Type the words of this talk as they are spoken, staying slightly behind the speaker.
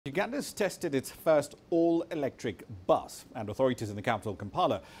Uganda's tested its first all-electric bus, and authorities in the capital,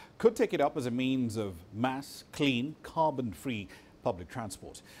 Kampala, could take it up as a means of mass, clean, carbon-free public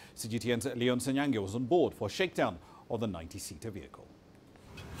transport. CGTN's Ssenyange was on board for a shakedown of the 90-seater vehicle.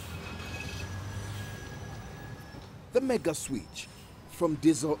 The mega switch from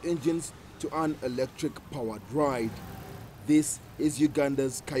diesel engines to an electric-powered ride. This is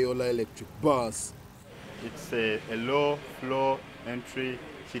Uganda's Kayola electric bus. It's a low-floor entry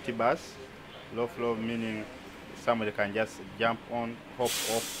city bus. Low floor meaning somebody can just jump on, hop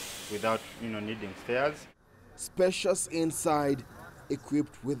off without needing stairs. Spacious inside,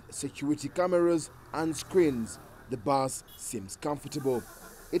 equipped with security cameras and screens, the bus seems comfortable.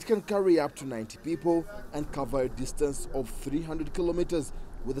 It can carry up to 90 people and cover a distance of 300 kilometers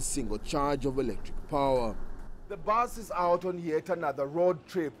with a single charge of electric power. The bus is out on yet another road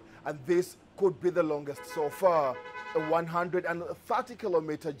trip, and this could be the longest so far. A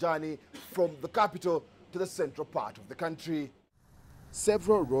 130-kilometer journey from the capital to the central part of the country.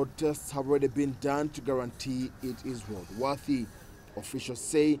 Several road tests have already been done to guarantee it is roadworthy. Officials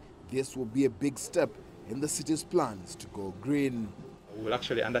say this will be a big step in the city's plans to go green. We will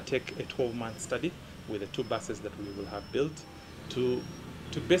actually undertake a 12-month study with the two buses that we will have built to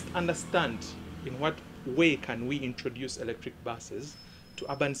best understand in what way can we introduce electric buses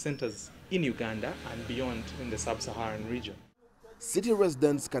to urban centers in Uganda and beyond in the sub-Saharan region. City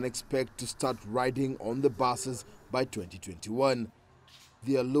residents can expect to start riding on the buses by 2021.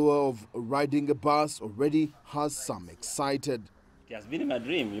 The allure of riding a bus already has some excited. It has been my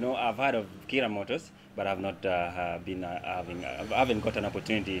dream. I've heard of Kira Motors, but I've not I haven't got an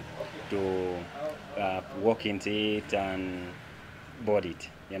opportunity to walk into it and board it.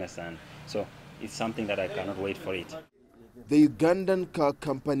 You understand? So it's something that I cannot wait for it. The Ugandan car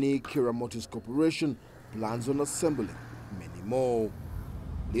company Kira Motors Corporation plans on assembling many more.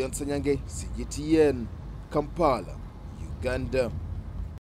 Ssenyange, CGTN, Kampala, Uganda.